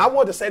core. Now, I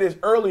wanted to say this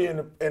early in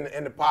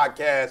the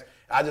podcast.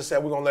 I just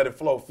said we're going to let it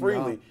flow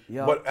freely.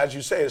 But as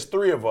you say, it's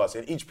 3 of us,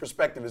 and each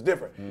perspective is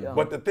different.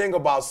 But the thing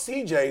about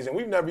CJ's, and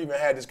we've never even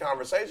had this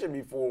conversation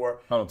before.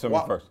 Hold on, tell me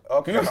first.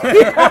 Okay.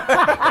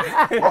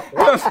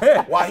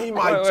 Why he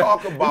might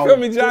talk about. You feel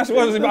me, Josh?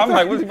 I'm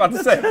like, what's he about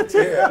to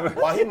say?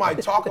 While he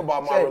might talk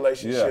about my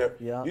relationship,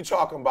 you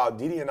talking about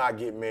Didi and I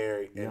get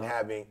married and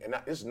having, and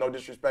this is no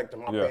disrespect to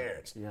my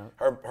parents.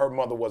 Her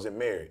mother wasn't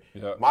married.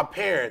 My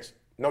parents,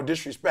 no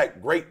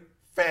disrespect, great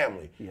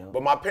family.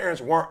 But my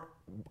parents weren't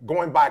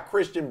going by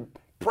Christian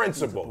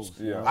principles.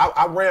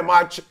 I'm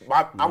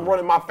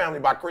running my family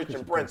by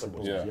Christian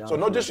principles. So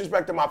no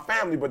disrespect to my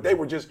family, but they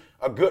were just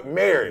a good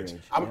marriage.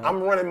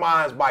 I'm running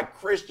mine by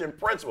Christian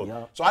principles.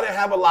 So I didn't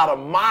have a lot of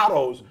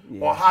models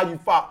on how you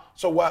fought.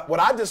 So what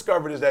I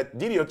discovered is that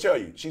Didi will tell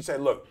you, she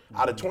said, look,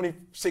 out of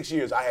 26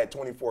 years, I had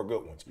 24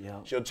 good ones.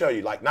 She'll tell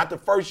you, like, not the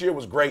first year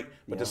was great,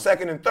 but the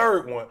second and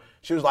third one,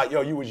 she was like, yo,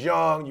 you was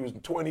young, you was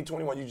 20,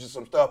 21, you just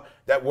some stuff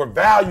that were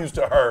values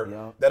to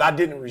her that I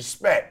didn't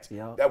respect,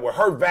 that were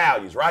her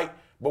values, right?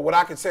 But what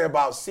I can say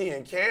about C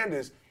and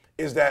Candace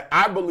is that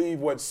I believe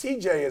what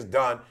CJ has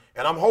done,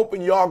 and I'm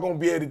hoping y'all gonna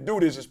be able to do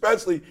this,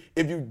 especially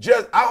if you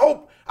just, I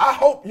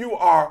hope you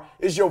are,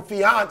 is your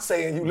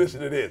fiance and you listen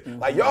to this.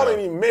 Like, y'all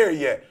ain't even married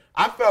yet.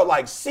 I felt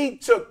like C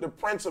took the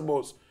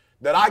principles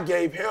that I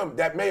gave him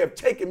that may have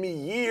taken me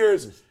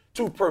years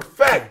to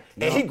perfect,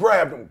 and he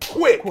grabbed them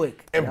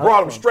quick and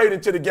brought them straight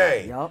into the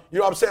game. You know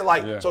what I'm saying?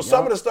 Like, so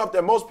some of the stuff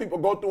that most people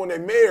go through in their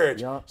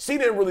marriage, C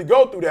didn't really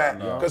go through that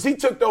because he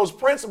took those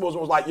principles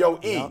and was like, yo,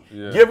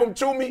 give them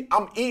to me,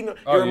 I'm eating them.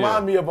 It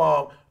reminded me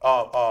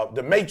of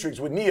The Matrix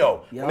with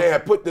Neo, when they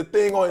had put the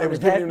thing on and was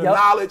giving him the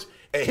knowledge,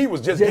 and he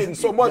was just getting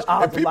so much,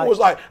 and people was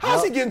like,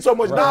 how's he getting so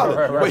much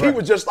knowledge? But he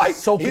was just like,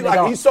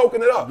 he's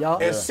soaking it up.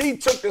 And C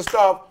took the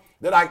stuff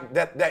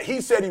that he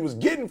said he was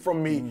getting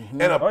from me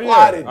and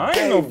applied it. I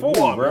ain't no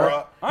fool,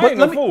 bro. I ain't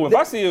no fool. If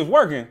I see it was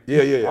working,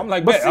 I'm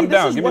like, bet, I'm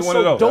down. Give me one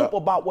of those. What's so dope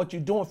about what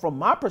you're doing from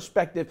my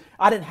perspective,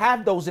 I didn't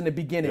have those in the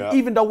beginning.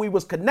 Even though we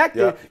was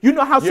connected, you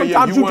know how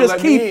sometimes you just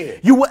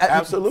keep,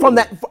 from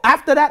that,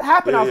 after that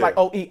happened, I was like,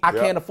 oh, I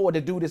can't afford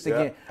to do this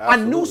again. I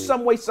knew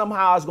some way,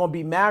 somehow I was going to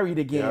be married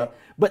again.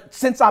 But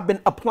since I've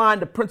been applying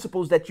the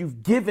principles that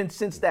you've given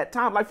since that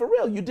time, like for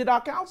real, you did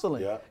our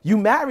counseling. You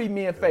married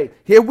me in faith.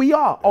 Here we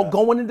are,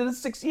 going into the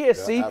 6th year,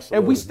 see?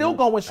 And we still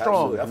going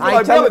strong. I feel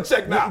like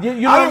Belichick now. You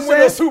know I didn't win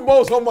those 2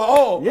 Bowls on my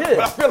own, but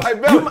I feel like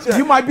Belichick.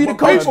 You might be the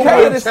Coach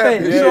K of this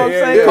thing. You know what I'm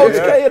saying? Coach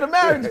K of the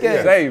marriage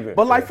game.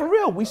 But like for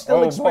real, we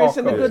still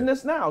experiencing the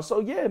goodness now. So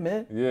yeah,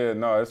 man. Yeah,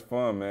 no, it's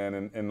fun,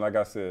 man. And like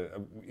I said,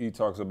 he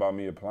talks about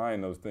me applying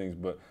those things,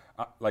 but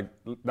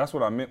that's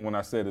what I meant when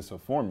I said it's a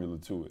formula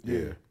to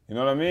it. You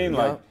know what I mean?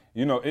 Like,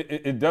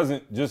 it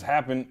doesn't just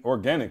happen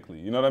organically.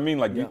 You know what I mean?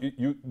 Like,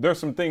 there's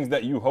some things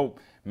that you hope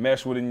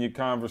mesh within your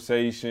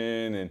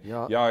conversation and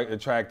y'all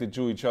attracted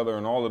to each other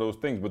and all of those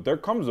things. But there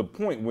comes a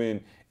point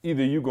when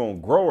either you're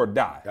going to grow or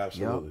die.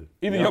 Absolutely.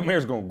 Either your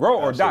marriage is going to grow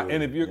or die.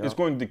 And if it's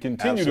going to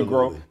continue to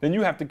grow, then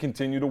you have to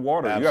continue to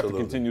water it. You have to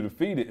continue to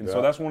feed it. And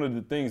so that's one of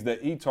the things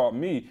that he taught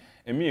me.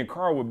 And me and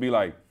Carl would be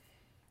like,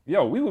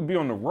 yo, we would be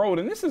on the road.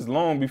 And this is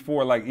long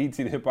before like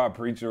E.T. the Hip Hop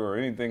Preacher or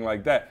anything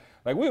like that.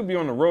 Like, we would be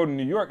on the road in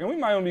New York, and we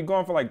might only be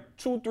gone for like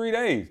 2-3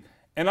 days.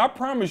 And I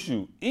promise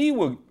you,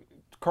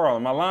 Carl,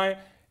 am I lying?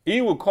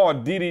 E would call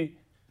Didi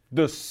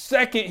the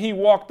second he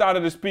walked out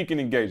of the speaking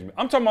engagement.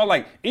 I'm talking about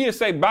like, he would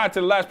say bye to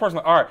the last person,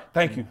 like, all right,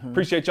 thank you,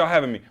 appreciate y'all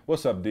having me.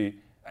 What's up, D?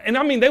 And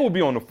I mean, they would be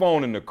on the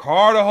phone in the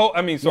car the whole,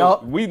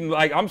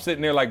 I'm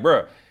sitting there like,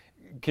 bruh,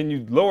 can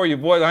you lower your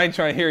voice? I ain't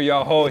trying to hear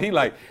y'all whole. He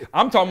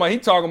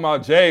talking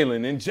about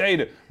Jalen and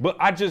Jada. But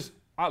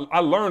I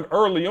learned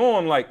early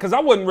on, like, because I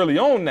wasn't really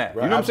on that.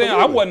 Right, you know what I'm saying?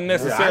 I wasn't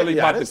necessarily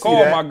about to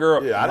call my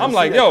girl. I'm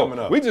like,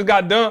 yo, we just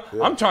got done.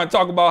 I'm trying to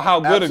talk about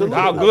how good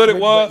it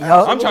was.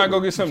 I'm trying to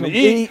go get something to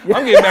eat.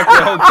 I'm getting back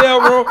to the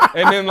hotel room.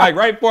 And then, like,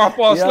 right before I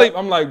fall asleep,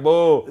 I'm like,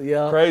 bull,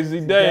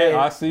 crazy day.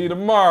 I'll see you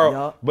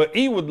tomorrow. But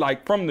he would,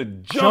 like, from the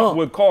jump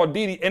would call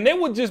Didi. And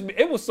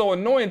it was so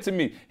annoying to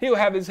me. He'll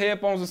have his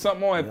headphones or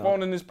something on, and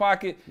phone in his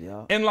pocket.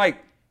 And, like,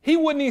 he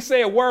wouldn't even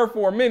say a word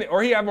for a minute.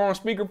 Or he have her on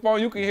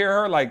speakerphone. You can hear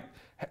her, like,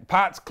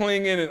 pots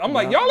clinging, and I'm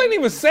like, y'all ain't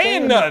even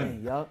saying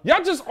nothing.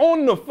 Y'all just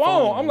on the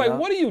phone. I'm like,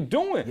 what are you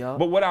doing?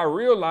 But what I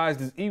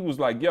realized is he was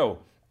like, yo,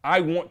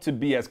 I want to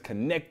be as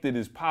connected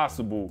as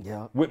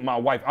possible with my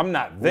wife. I'm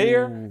not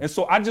there, and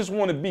so I just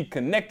want to be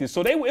connected.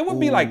 So it would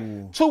be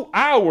like 2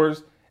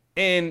 hours,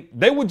 and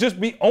they would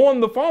just be on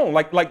the phone,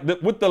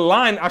 with the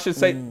line, I should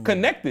say,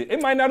 connected. They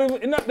might not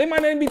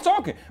even be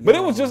talking, but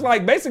it was just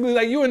like basically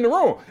like you in the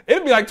room.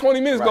 It'd be like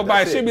 20 minutes go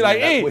by, and she'd be like,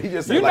 "Hey,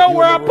 you know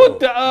where I put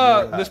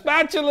the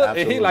spatula?"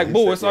 Absolutely. And he like,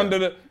 "Boo, it's under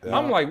the."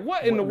 I'm like,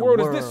 "What in the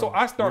world is this?" So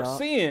I start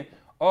seeing.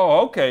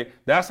 Oh, okay.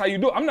 That's how you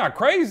do it. I'm not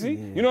crazy.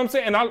 You know what I'm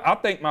saying? And I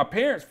thank my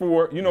parents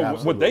for,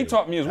 what they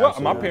taught me as well.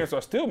 My parents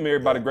are still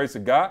married by the grace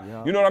of God.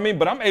 You know what I mean?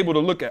 But I'm able to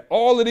look at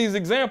all of these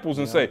examples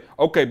and say,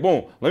 okay,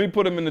 boom, let me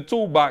put them in the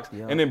toolbox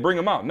and then bring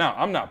them out. Now,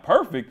 I'm not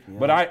perfect,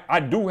 but I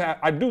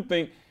do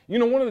think,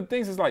 one of the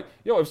things is like,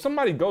 yo, if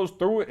somebody goes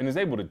through it and is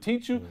able to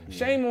teach you,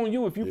 shame on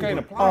you if you can't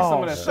apply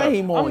some of that stuff.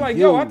 I'm like,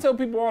 yo, I tell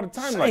people all the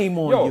time, shame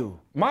like, on you.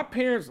 My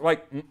parents,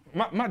 like,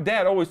 my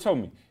dad always told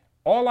me,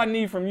 all I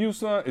need from you,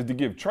 son, is to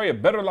give Trey a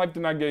better life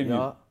than I gave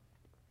you.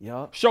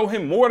 Show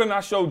him more than I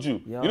showed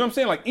you. You know what I'm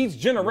saying? Like, each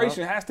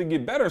generation has to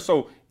get better.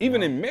 So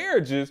even in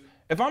marriages,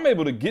 if I'm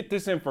able to get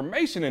this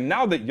information, and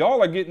now that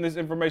y'all are getting this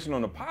information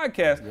on the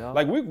podcast,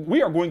 like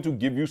we are going to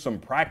give you some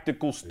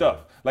practical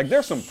stuff. Like,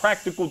 there's some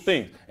practical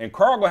things. And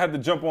Carl gonna have to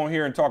jump on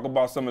here and talk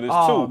about some of this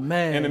too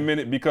in a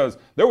minute, because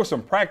there was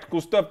some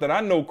practical stuff that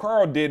I know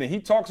Carl did, and he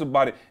talks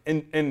about it.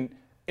 And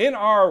in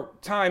our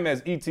time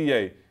as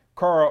ETA,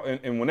 Carl,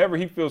 and whenever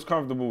he feels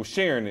comfortable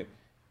sharing it,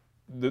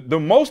 the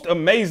most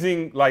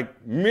amazing,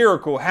 like,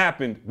 miracle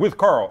happened with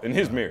Carl in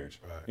his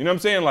marriage. You know what I'm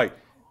saying? Like,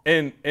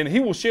 and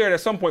he will share it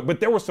at some point, but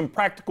there were some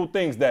practical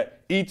things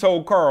that he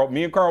told Carl.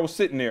 Me and Carl was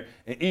sitting there,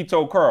 and he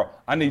told Carl,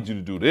 I need you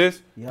to do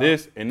this,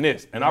 this, and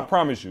this. And I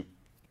promise you,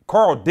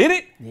 Carl did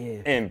it,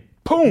 and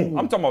boom,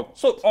 I'm talking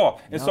about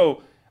off. And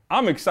so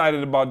I'm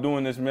excited about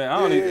doing this, man.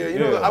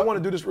 I want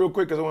to do this real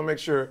quick because I want to make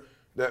sure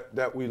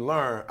that we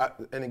learn.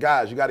 And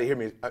guys, you got to hear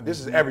me. This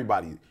is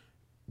everybody.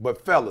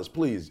 But fellas,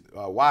 please,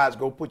 wives,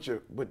 go put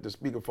the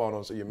speakerphone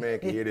on so your man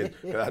can hear this.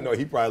 Cause I know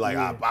he probably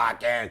like,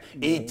 podcast,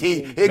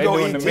 E.T. Here go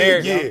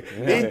E.T.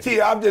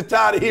 E.T. I'm just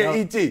tired of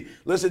hearing E.T.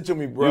 Listen to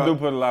me, bro. You do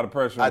put a lot of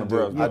pressure on the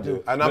brothers. I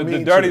do. And I mean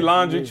the dirty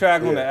laundry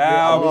track on the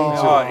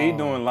album. He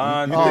doing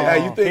laundry.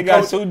 You think he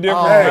got 2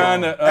 different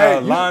kind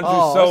of laundry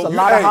soap. There's a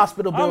lot of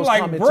hospital bills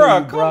coming to you,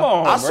 bro. Come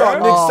on, I saw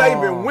Nick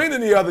Saban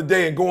winning the other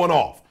day and going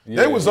off.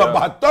 They was up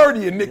by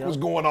 30 and Nick was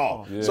going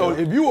off. So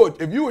if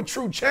you a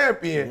true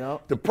champion,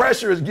 the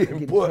pressure is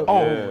getting put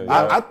on.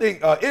 I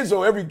think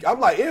Izzo I'm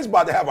like, Izzo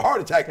about to have a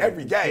heart attack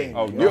every game.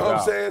 You know what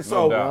I'm saying?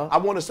 So I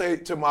want to say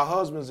to my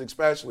husbands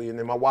especially, and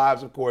then my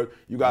wives, of course,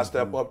 you got to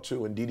step up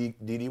too. And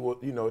Didi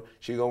will,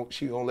 she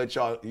gonna let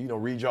y'all,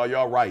 read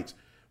y'all rights.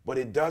 But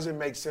it doesn't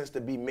make sense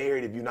to be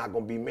married if you're not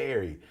going to be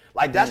married.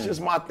 Like, that's just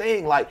my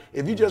thing. Like,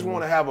 if you just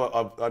want to have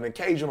an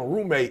occasional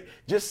roommate,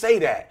 just say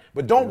that.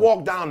 But don't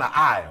walk down the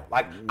aisle.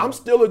 Like, I'm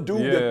still a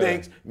dude that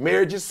thinks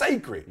marriage is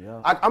sacred.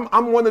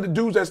 I'm one of the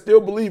dudes that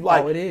still believe,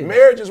 like,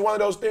 marriage is one of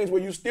those things where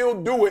you still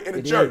do it in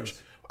the church.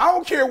 I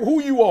don't care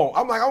who you are.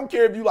 I'm like, I don't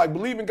care if you like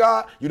believe in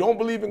God, you don't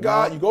believe in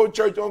God, you go to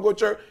church, you don't go to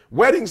church.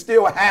 Weddings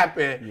still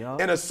happen,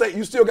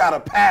 you still got a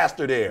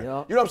pastor there. You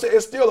know what I'm saying?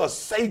 It's still a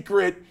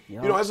sacred,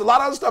 there's a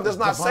lot of other stuff that's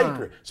not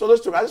sacred. So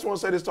listen, I just want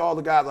to say this to all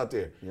the guys out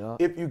there.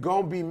 If you're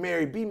going to be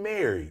married, be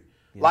married.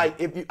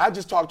 Like, I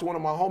just talked to one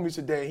of my homies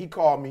today, and he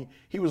called me.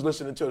 He was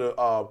listening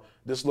to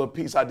this little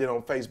piece I did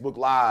on Facebook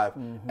Live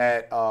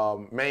at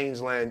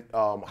Mainsland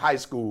High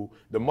School,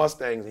 the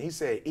Mustangs, and he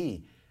said,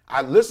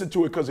 I listened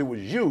to it because it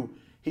was you.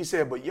 He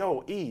said, but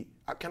yo,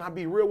 can I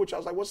be real with you? I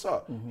was like, what's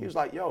up? He was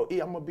like, yo,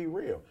 I'm going to be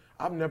real.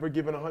 I've never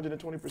given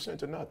 120%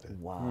 to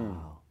nothing.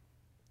 Wow.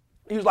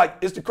 He was like,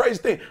 it's the crazy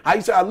thing.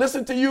 He said, I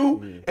listened to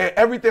you, and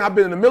everything. I've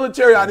been in the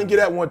military, I didn't get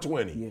at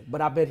 120.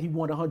 But I bet he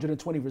won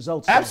 120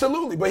 results.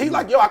 Absolutely. But he's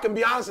like, yo, I can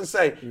be honest and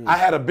say, I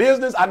had a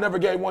business, I never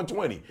gave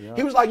 120.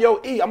 He was like, yo,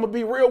 I'm going to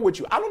be real with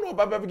you. I don't know if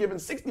I've ever given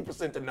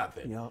 60% to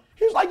nothing.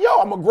 He was like, yo,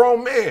 I'm a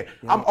grown man.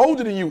 I'm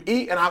older than you,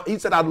 And he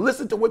said, I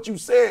listened to what you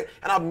said,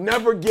 and I've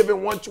never given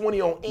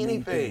 120 on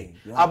anything.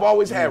 I've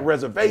always had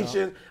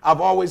reservations.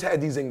 I've always had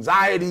these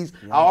anxieties.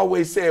 I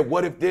always said,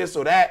 what if this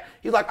or that?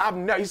 He's like, I've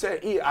never, he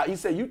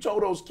said, you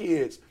told those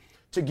kids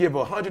to give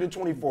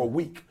 124 a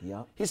week.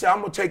 Yep. He said, I'm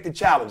going to take the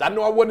challenge. I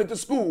know I wasn't at the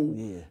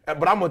school,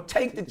 but I'm going to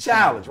take the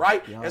challenge,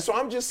 right? Yep. And so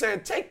I'm just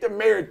saying, take the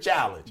marriage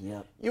challenge.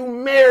 Yep. You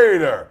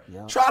married her.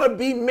 Yep. Try to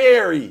be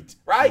married,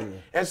 right? Yeah.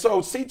 And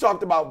so C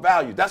talked about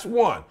values. That's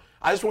one.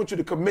 I just want you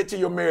to commit to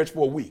your marriage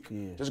for a week.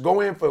 Yeah. Just go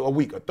in for a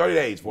week or 30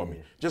 days for me.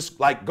 Just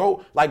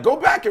go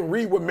back and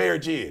read what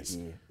marriage is.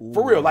 Yeah.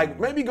 For real. Like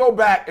maybe go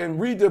back and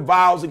read the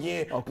vows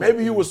again. Okay.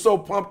 Maybe you were so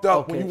pumped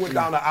up when you went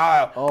down the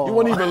aisle. Oh. You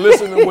weren't even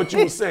listening to what you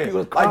were saying.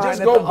 Was Like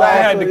just crying go at the back.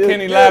 I had the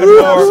Kenny You know what I'm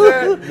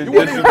Lattimore. saying? You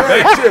weren't even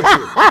paying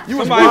attention. You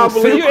was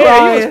wobbling. You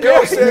crying. You know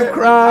what I'm saying? You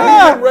crying. You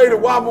getting ready to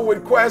wobble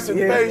with Quest and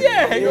Faith.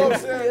 Yeah. You know what I'm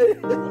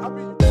saying? I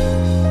mean,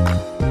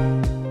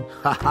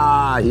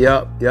 Haha,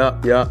 yep.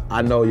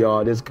 I know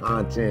y'all, this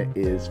content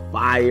is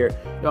fire.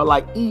 Y'all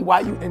like, E,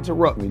 why you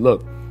interrupt me?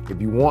 Look, if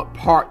you want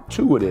part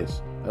 2 of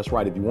this, that's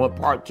right, if you want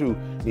part 2,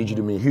 I need you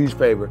to do me a huge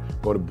favor.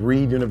 Go to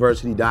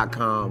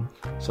breatheuniversity.com,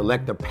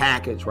 select the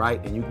package, right?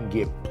 And you can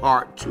get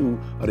part 2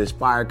 of this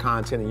fire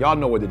content. And y'all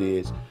know what it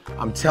is.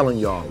 I'm telling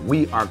y'all,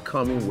 we are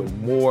coming with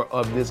more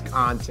of this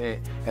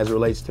content as it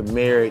relates to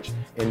marriage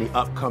in the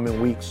upcoming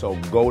week. So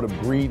go to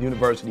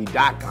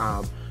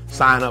breatheuniversity.com.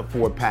 Sign up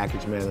for a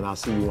package, man, and I'll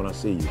see you when I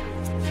see you.